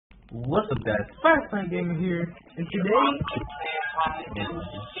What's up, guys? Firefly Gamer here, and today,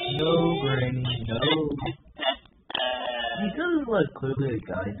 no Granny, no. Because it's like clearly a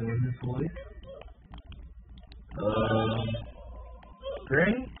guy doing this voice.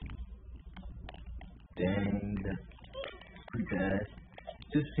 Granny? Dang, that's pretty bad.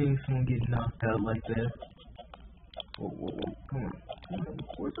 Just seeing someone get knocked out like that. Whoa, come on.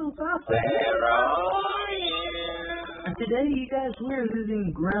 Where's those apples? Where are you? And today, you guys, we're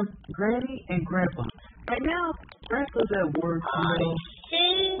visiting Granny and Grandpa. Right now, Grandpa's at work, you know.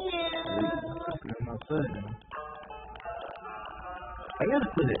 I'm outside now. I gotta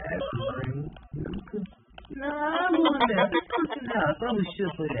put an actual Granny. Nah, I'm doing that. I probably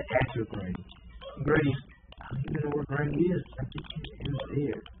should play the actual Granny. Granny, I don't even know where Granny is. I think she's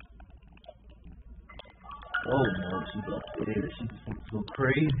there. Oh no, she's up there. She's so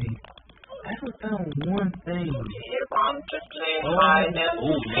crazy. I haven't found one thing. You want to play hide and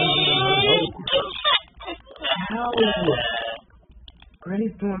seek? How?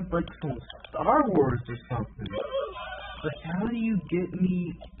 Granny's doing like some Star Wars or something. Like, how do you get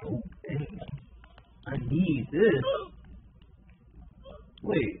me? Oh, dang. I need this.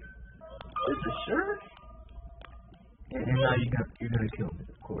 Wait, this is sure? And now you're gonna kill me,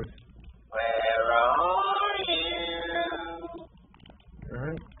 of course. Where are you?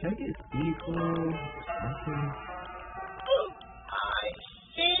 Alright, can I get vehicle? Something? I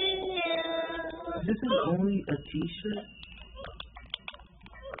see you. This is only a t-shirt?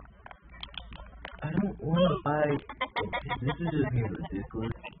 I don't want to buy... Okay, this is just getting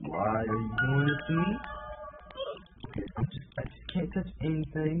ridiculous. Why are you doing this to me? Okay, I just can't touch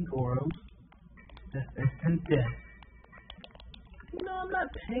anything or else that's instant death. You know, I'm not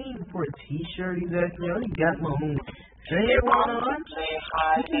paying for a t-shirt exactly. I already got my own thing You want on. to play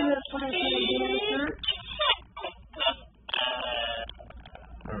hide You see and that funny thing seek? shirt?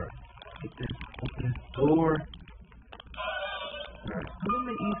 Alright, get this, open this door. Alright, I'm in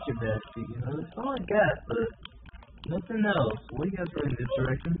the Easter basket, you know, that's all I got, but nothing else. What do you guys running this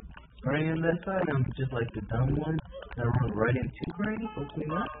direction? Running on that side, I'm just like the dumb one. I run right into Granny, hopefully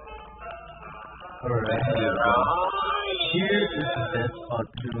not. Alright, here is the best spot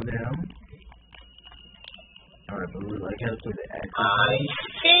to go down. Alright, but I gotta put the axe. I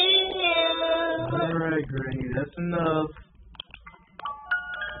see you. Alright, Granny, that's enough.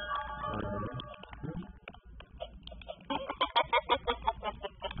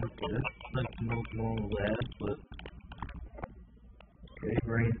 Okay, that's like the most normal lab, but... Okay,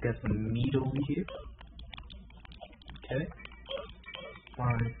 Granny's got some meat over here. Okay.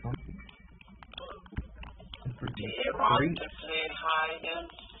 Find something. You want to play hide and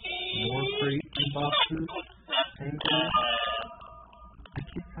seek? More crates and boxes. Same thing. I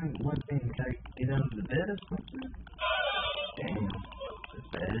can't find one thing. Can I get out of the bed or something? Damn. That's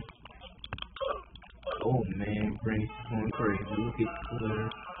bad. Oh man, Granny's going crazy. Look at her.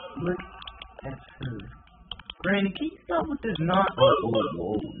 Look at her. Granny, can you stop with this not? Oh,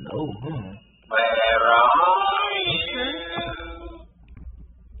 no, huh? Where are you?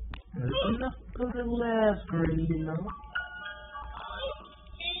 There's enough for the last, Granny, you know.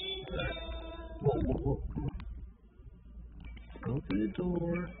 Whoa. Go to the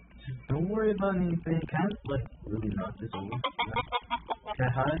door. Just don't worry about anything. Kind of like really not this over. Can I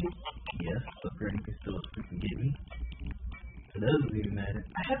hide? Yes, but Granny can still freaking get me. It doesn't even matter.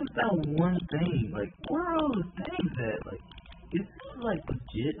 I haven't found one thing. Like, where are all the things at? Like, is this like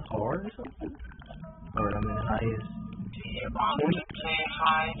legit hard or something? Alright, I'm in the highest. Do you want to play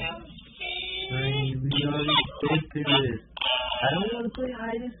hide and seek? Granny, we already been through this. I don't want to play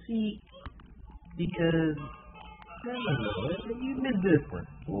hide and seek because I don't know, you've been different.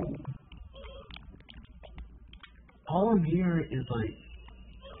 Whoa. All I'm hearing is like,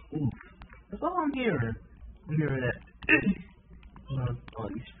 oof. That's all I'm hearing. I'm hearing that. Oh,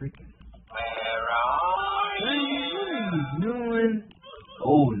 he's freaking. Where are you? What are you doing?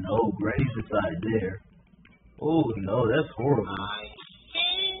 Oh no, Granny's inside there. Oh no, that's horrible. I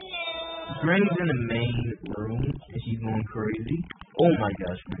see you. Granny's in the main room and she's going crazy. Oh my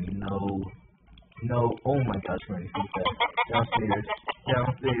gosh, Granny, no. No, oh my gosh, Granny, so fast.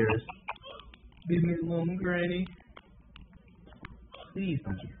 Downstairs. Leave me alone, Granny. Please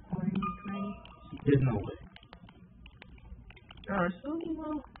don't get funny, Granny. There's no way. Alright, so, you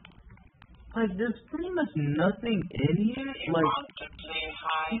know, like, there's pretty much nothing in here. You Like, want to play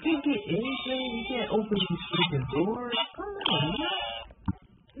hide you can't get anything. You can't open these freaking doors. Come on,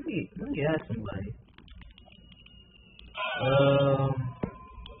 man. Let me ask somebody.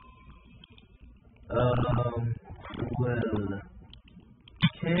 Well,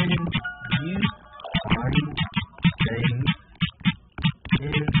 can you find things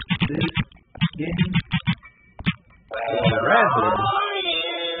in this game. Rather,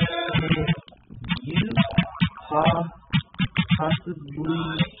 you possibly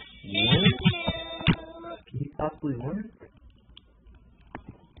win? Can you possibly win?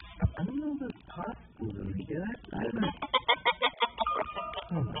 I don't know if it's possible to me. I haven't.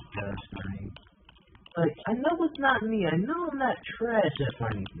 Oh my gosh, man. Like, I know it's not me. I know I'm not trash at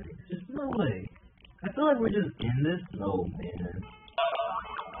finding things. There's no way. I feel like we're just in this. No, man.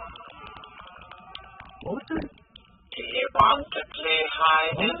 What was it? Do you want to play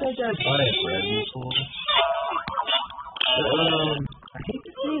hide and seek? I hate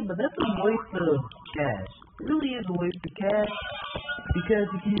to say it, but that's a waste of cash. It really is a waste of cash because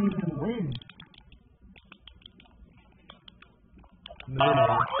you can't even win. Oh,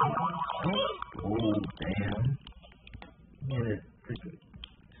 damn. I'm gonna freaking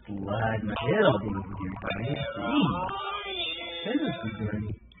slide my head over here, buddy. Seriously,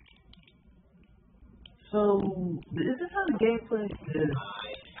 so, is this how the gameplay, the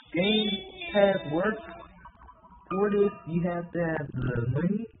game pass works? For this, you have to have the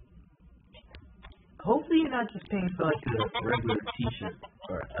money. Hopefully you're not just paying for like a regular t-shirt.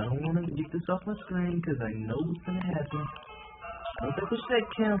 Alright, I don't want to get this off my screen because I know what's going to happen. Once I push that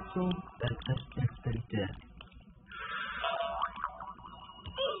cancel, that's instant death.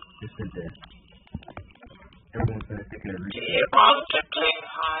 Instant death. Everyone's going to think I reached. do you want to play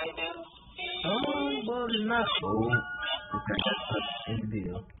hide and seek? Well, it's not. Oh, that's in the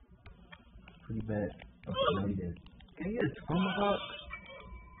video. Pretty bad. Okay, no, he didn't. Can I get a tomahawk?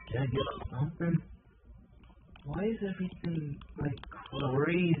 Can I get something? Why is everything like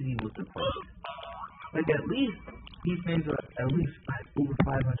crazy with the price? Like at least these things are at least over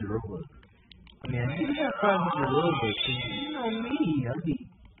 500 Robux. I mean, I think I got 500 Robux. You know me, I'd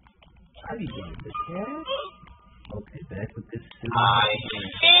be getting the cash. Okay, back with this.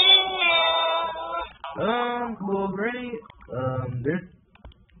 Well, Granny, there's.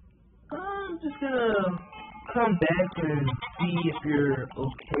 I'm just gonna come back and see if you're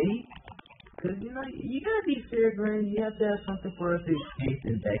okay. Cause you know, you gotta be fair, Granny. You have to have something for us to escape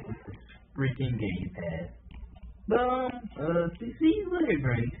and back with this freaking game pass. See you later,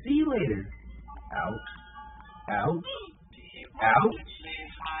 Granny. See you later. Out. Out. Out.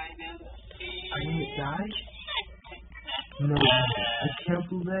 I didn't die? No, I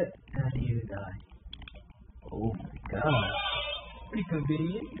canceled that and I didn't die. Oh my god. Pretty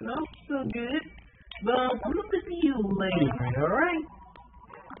convenient, you know? Still good. I'm gonna see you later, Granny, alright?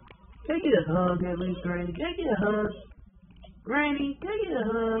 Can I get a hug at least, Granny? Can I get a hug? Granny, can I get a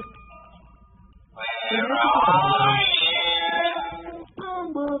hug?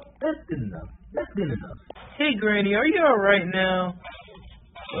 Well, that's good enough. That's good enough. Hey, Granny, are you alright now?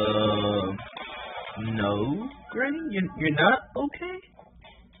 No. Granny, you're not okay?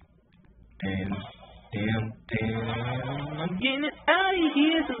 Damn. I'm getting it out of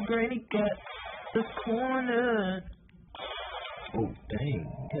here, so Granny got the corner. Oh, dang.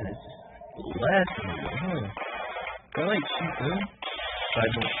 Yes. Last one, huh? I like shoot them. I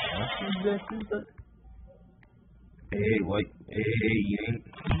don't want to exactly, but... Hey, what? Hey, you ain't...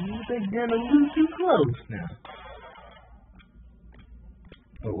 They're gonna lose you close now.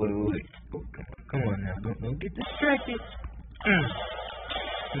 Oh, wait. Oh, come on now. Don't get distracted.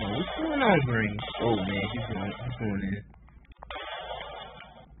 Come on, what's going on, Green? Oh, man, he's going in.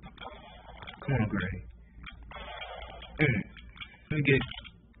 Come on, Green. Let me get...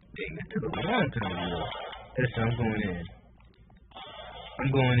 Dang, that took a long time, though. That's I'm going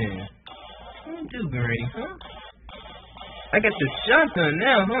in. What do you do, Green, huh? I got the shotgun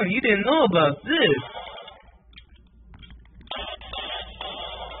now, huh? You didn't know about this.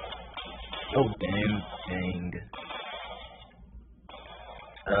 Oh, dang.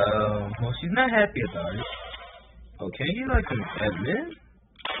 Well, she's not happy about it. Okay, you like some admin?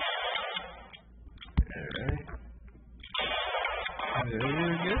 Alright. There we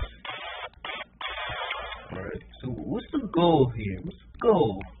go. Alright, so what's the goal here? What's the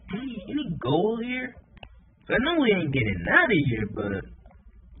goal? Any goal here? I know we ain't getting out of here, but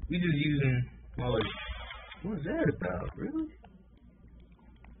we just using, well, like, what was that about, really?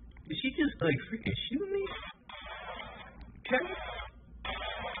 Did she just, like, freaking shoot me? Okay.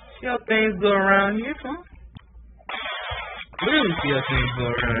 See how things go around here, huh? Really see how things go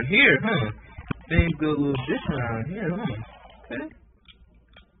around here, huh? Things go a little different around here, huh? Okay.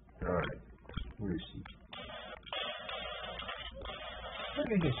 Alright. Where is she? Look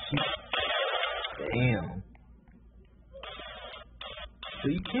at this shit. Damn. So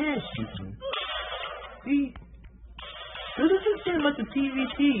you can shoot them. See? So this is pretty much a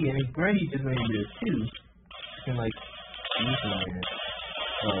PvP, and Granny just made this too. You can like use them there.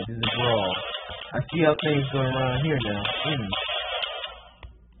 Oh, this is brawl. I see how things going around here now.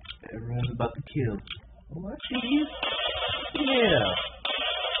 Everyone's about to kill. Oh, I see you. Yeah.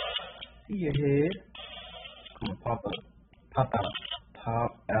 See your head. Come on, pop up. Pop out.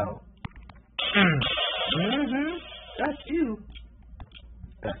 Pop out. Got you.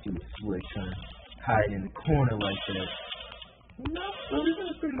 Got you with Switch, huh? Hide in the corner like that. No, so this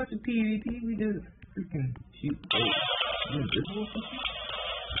is pretty much a PvP. We just freaking shoot. Oh, invisible something?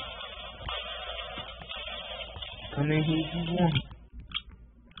 Come in here if you want.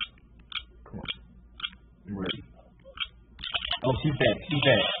 Come on. I'm ready. Oh, she's back. She's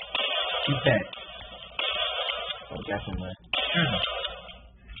back. She's back. Oh, got some left.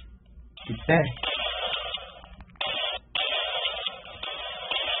 She's back.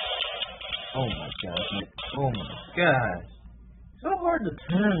 Oh my gosh, man. Oh my gosh. So hard to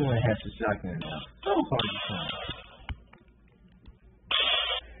turn when it has the shotgun now. So hard to turn.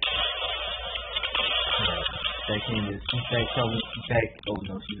 Back in this. She's back, probably. She's back. Oh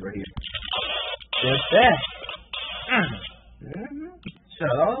no, she's right here. They're back.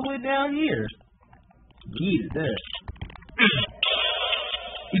 Shot all the way down here. Needed that.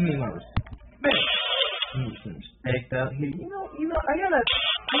 Give me my respect. Need some respect out here. You know, I gotta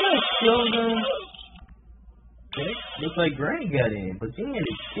show them. Okay, looks like Granny got in, but you had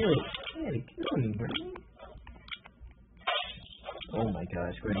to kill me, Granny. Oh my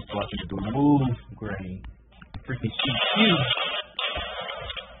gosh, Granny's blocking the door. Move, Granny. Freaking shoot you.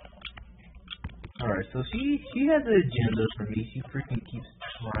 Alright, so she has an agenda for me. She freaking keeps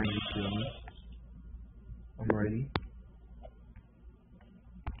trying to kill me. I'm ready.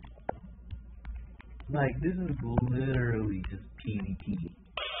 Like, this is literally just PvP.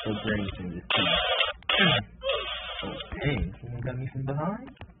 So Granny's in this team. Oh, dang. Someone got me from behind?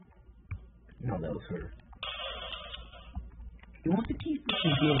 No, that was her. You want to keep this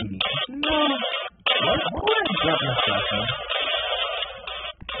from me? No. Why would I drop my shotgun?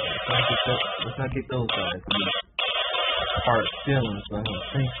 Let's not get those guys. I mean, hard feelings, but I don't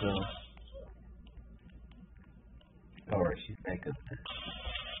think so. Alright, she's back up there.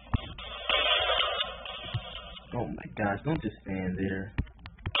 Oh my gosh, don't just stand there.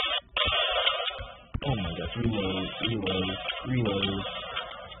 Oh my gosh, reload.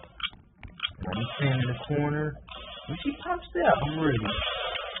 I'm standing in the corner. When she pops out, I'm ready.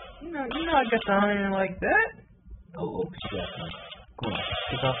 You know I got the iron like that. Oh, she got me. Come on,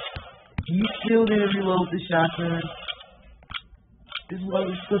 pick up. You still didn't reload the shotgun. This is why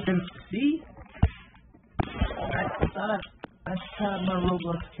we're flipping. See? I thought my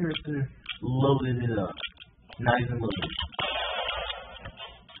Roblox character loaded it up. Not even loaded.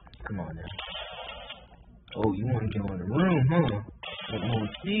 Come on now. Oh, you want to go in the room, huh? What more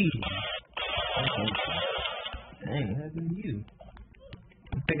see? Okay. Dang, what happened to you?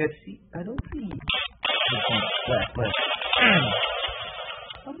 I think I see. I don't see you. Flash.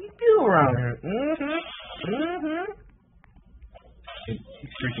 How do you do around here?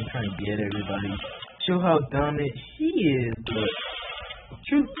 She's freaking trying to get everybody. Show how dominant she is, but the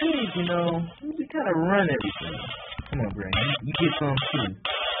truth is, we kind of run everything. Come on, Granny. You get some too.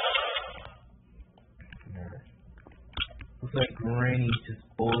 Alright. Looks like Granny's just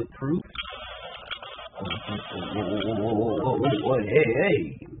bulletproof. Whoa. Hey.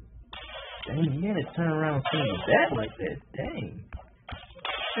 Dang, you gotta turn around saying that like that. Dang.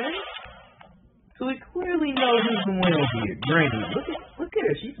 Okay. So we clearly know who's the one over here. Granny. Look at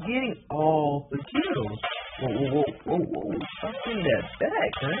her. She's getting all the kills. Whoa. Stop getting that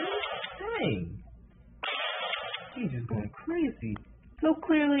back, Granny. Dang. She's just going crazy. So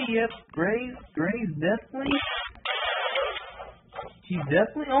clearly, yep, Granny's definitely... She's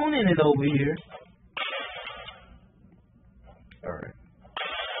definitely owning it over here. Alright.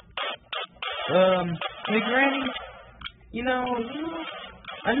 Hey Granny,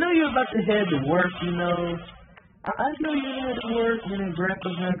 I know you're about to head to work, I know you're headed to work and then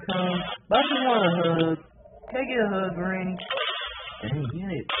Grandpa's gonna come, but I just want a hug. Can I get a hug, Granny?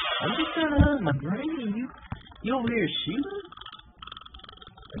 Dang it. I'm just trying to hug my Granny and you over here shooting?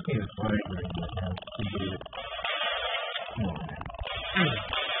 I can't even find Granny right now. Come on now.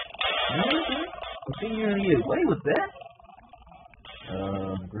 I think you're gonna get away with that.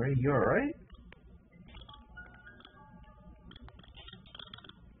 Granny, you alright?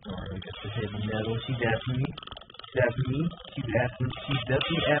 Alright, I got the heavy metal. She's after me. She's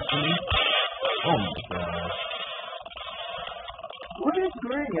definitely after me. Oh my god. Where is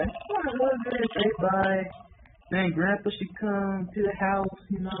Granny? I just want to hug her and say bye. Then Grandpa should come to the house,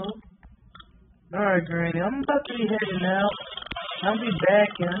 Alright, Granny, I'm about to be heading out. I'll be back,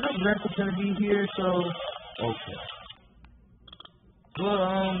 and I know Grandpa's gonna be here, so... Okay.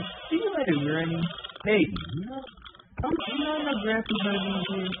 Well, see you later, Granny. Hey, you know, my grandpa's gonna be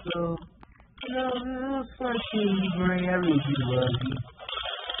here, so, you know, it was fun seeing you, Granny. I really do love you.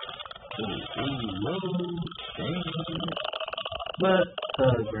 Whoa, dang. But,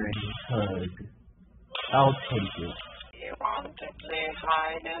 Granny, hug. I'll take it. You want to play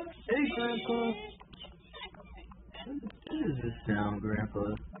hide and Hey, Grandpa. What does this sound, Grandpa?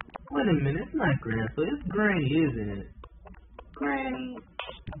 Wait a minute, it's not Grandpa, it's Granny, isn't it? Granny,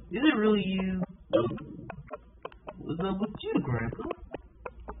 is it really you? What's up with you, Grandpa?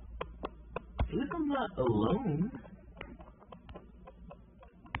 At least I'm not alone.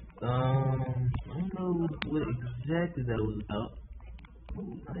 I don't know what exactly that was about.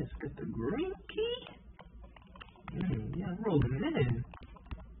 Oh, nice, got the green key? Yeah, I'm rolling in.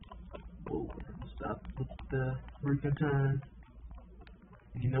 Whoa, stop with the freaking time.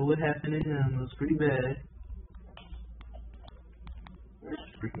 You know what happened to him, it was pretty bad. Where's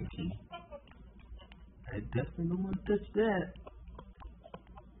the freaking key? I definitely don't want to touch that.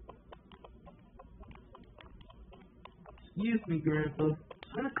 Excuse me, Grandpa. I'm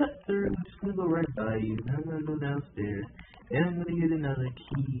gonna cut through, I'm just gonna go right by you. Then I'm gonna go downstairs. Then I'm gonna get another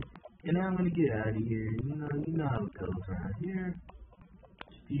key. And then I'm gonna get out of here. You know how it goes around here.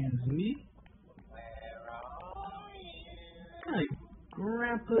 Excuse me. What kind of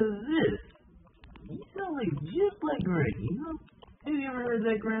grandpa is this? You sound like just like Greg, you know? Have you ever heard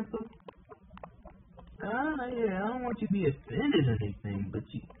that, Grandpa? Yeah, I don't want you to be offended or anything, but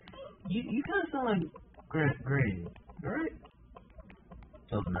you kind of sound like Granny, alright?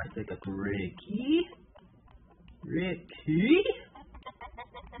 Oh, nice, I got the red key. Red key?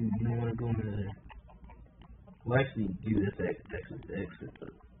 You don't want to go in there. Well, actually, do this exit, but...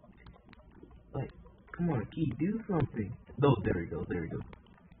 Like, come on, key, do something. Oh, there we go.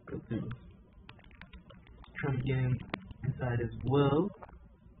 Go through. Trying to get inside as well.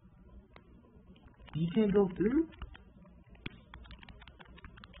 You can't go through?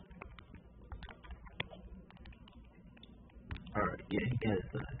 Alright, yeah, he got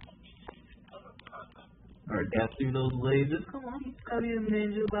inside. Alright, got through those lasers. Come on, you gotta be a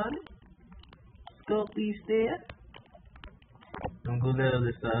ninja about it. Go up these stairs. Don't go that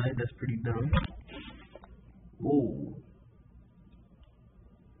other side, that's pretty dumb. Whoa.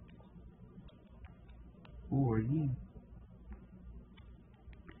 Who are you?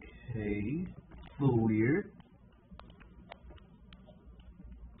 Okay. A little weird.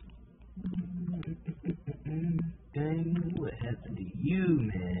 Dang, what happened to you,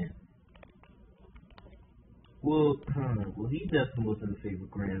 man? Well, he definitely wasn't a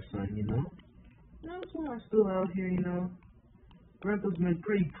favorite grandson, you know? That's why I'm still out here, you know? Grandpa's been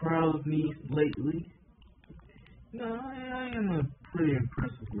pretty proud of me lately. No, I am a pretty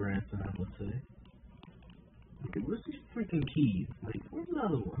impressive grandson, I would say. Okay, where's these freaking keys? Like, where's the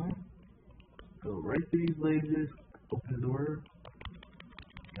other one, huh? Go right through these lasers, open the door.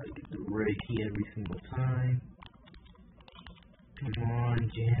 Gotta get the red key every single time. Come on,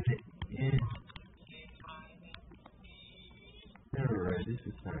 jam it in. Alright, this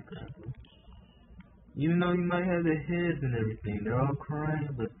is not Grandpa. Even though you might have their heads and everything, they're all crying,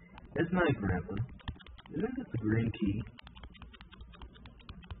 but that's not Grandpa. Isn't this a green key?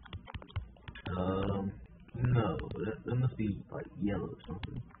 No, that must be like yellow or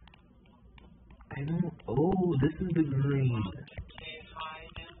something. I don't. Oh, this is the green.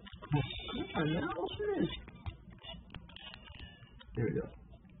 Come on, now open this. There we go.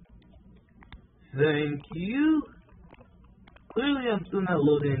 Thank you. Clearly, I'm still not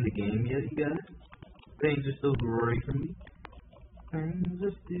loaded in the game yet, you guys. Things are still great for me. Things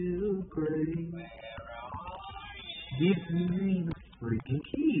are still great. Give me the freaking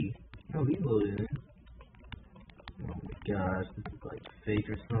key. Oh, he loaded in. Oh my gosh, this is like fake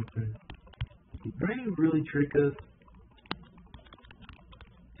or something. Did Brain really trick us?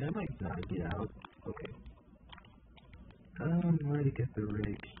 Can I like not get out? Okay. I'm ready to get the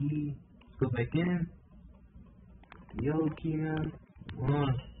red key. Let's go back in. Yellow key now. Come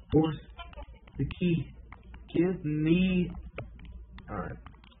on, force the key. Give me. Alright,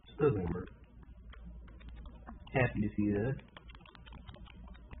 still doesn't work. Happy to see that.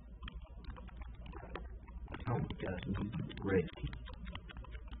 Oh my gosh, this is red key.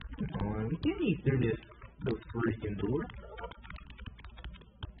 Come on, we can't eat through this freaking door.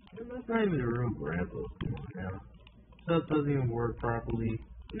 That's not even a real Grandpa. Come on now. Stuff doesn't even work properly.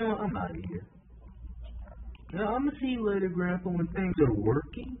 You know what? I'm out of here. Now, I'm gonna see you later, Grandpa, when things are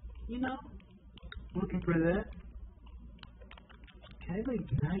working, you know? Looking for that. Can I, like,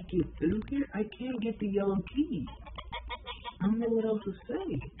 not get through here? I can't get the yellow key. I don't know what else to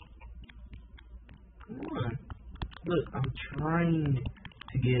say. Come on. Look, I'm trying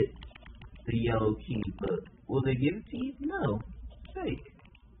to get the yellow key, but will they give it to you? No. Fake.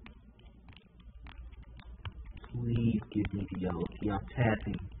 Please give me the yellow key. I'm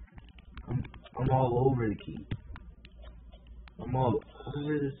tapping. I'm all over the key. I'm all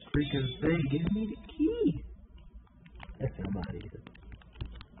over this freaking thing. Give me the key. That's how I'm out of here.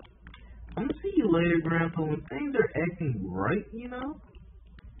 I'm gonna see you later, Grandpa. When things are acting right, you know?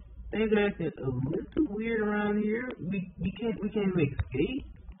 Things are acting a little weird around here. We can't even escape.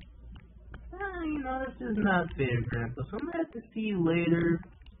 You know, this is not fair, Grandpa. So I'm gonna have to see you later.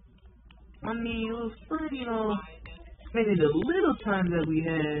 I mean, it was fun, you know, spending the little time that we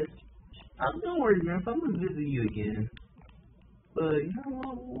had. Don't worry, Grandpa. I'm gonna visit you again. But you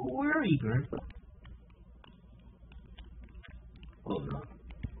know, where are you, Grandpa? Oh no,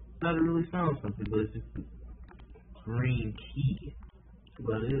 thought I really found something, but it's just a green key. That's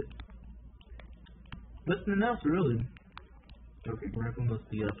about it. Nothing else really. Okay, Grandpa must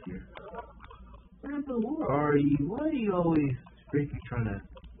be up here. Grandpa, where are you? Why are you always freaking trying to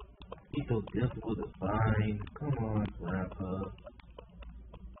be so difficult to find? Come on, Grandpa.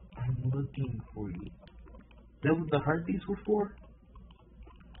 I'm looking for you. That what the heartbeats were for?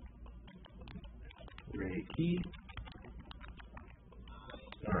 Red key.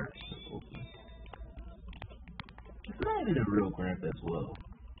 Alright, open. It's not even a real Grandpa as well.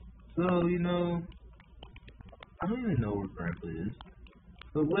 So, you know, I don't even know where Grandpa is.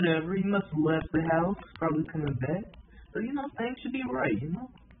 But whatever, he must have left the house, probably coming back. So, you know, things should be right, you know?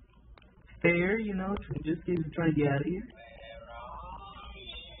 Fair, you know, trying to get out of here.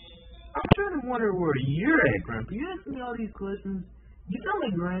 I'm trying to wonder where you're at, Grandpa. You asking me all these questions. You sound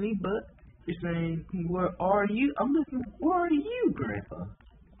like Granny, but you're saying, where are you? I'm looking, where are you, Grandpa?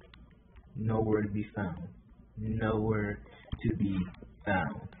 Nowhere to be found. Nowhere to be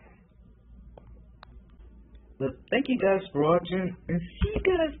found. But thank you guys for watching, and see you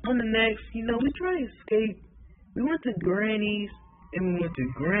guys on the next. You know, we tried to escape. We went to Granny's, and we went to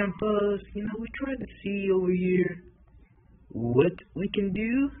Grandpa's. You know, we tried to see over here what we can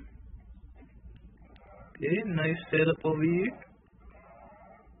do. Okay, nice setup over here.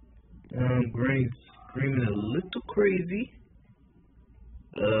 Granny's screaming a little crazy.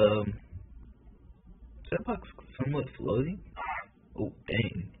 Is that box somewhat floating? Oh,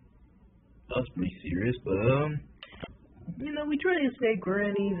 dang. That was pretty serious, but, you know, we tried to escape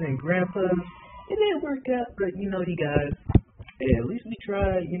Granny's and Grandpa's. It didn't work out, but, you know, you guys, hey, at least we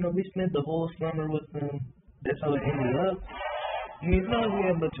tried. You know, we spent the whole summer with them. That's how it ended up. I mean, it's not like we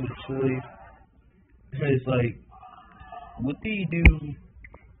had much of a choice. It's like, what do you do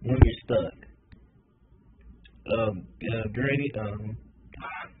when you're stuck? Granny,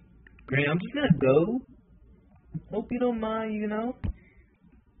 I'm just gonna go. Hope you don't mind, you know.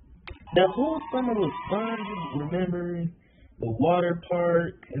 That whole summer was fun. Just remember the water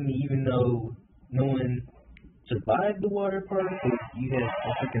park. I mean, even though no one survived the water park, because you had a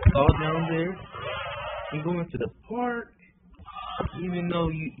freaking fall down there. And going to the park, even though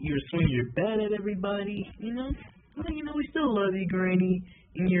you're swinging your bat at everybody, you know, we still love you, Granny,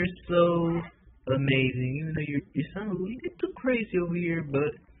 and you're so amazing. Even though you sound a little crazy over here,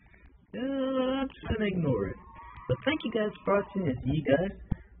 but I'm just gonna ignore it. But thank you guys for watching, and see you guys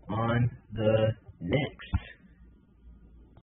on the next.